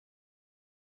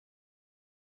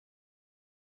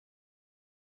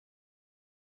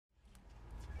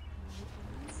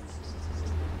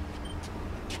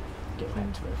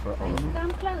for all.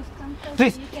 Come close,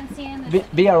 Please, so you can see in the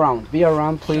be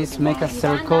around, please make a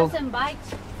circle.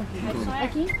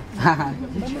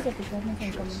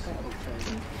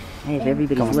 I have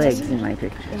everybody's legs in my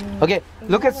picture. Okay,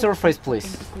 look at surface,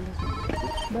 please.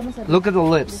 Look at the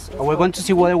lips. We're going to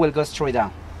see whether it will go straight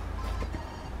down.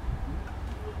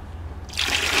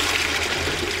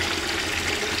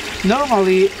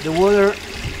 Normally, the water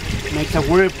makes a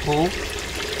whirlpool,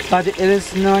 but it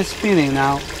is not spinning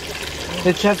now.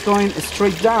 It's just going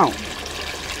straight down.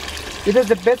 It is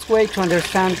the best way to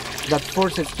understand that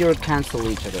forces here cancel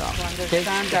each other out. Okay?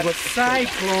 That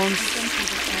cyclones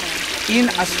in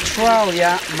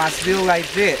Australia must be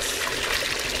like this.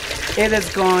 It is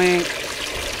going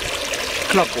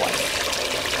clockwise.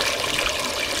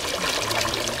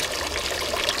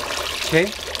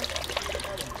 Okay?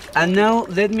 And now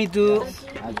let me do,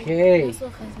 okay.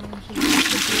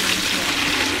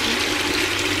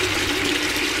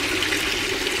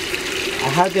 I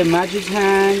have the magic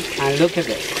hand and look at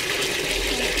this.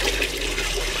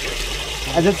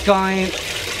 And it's going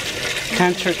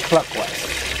counterclockwise.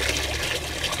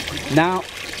 Now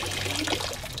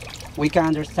we can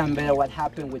understand better what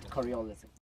happened with Coriolis Effect.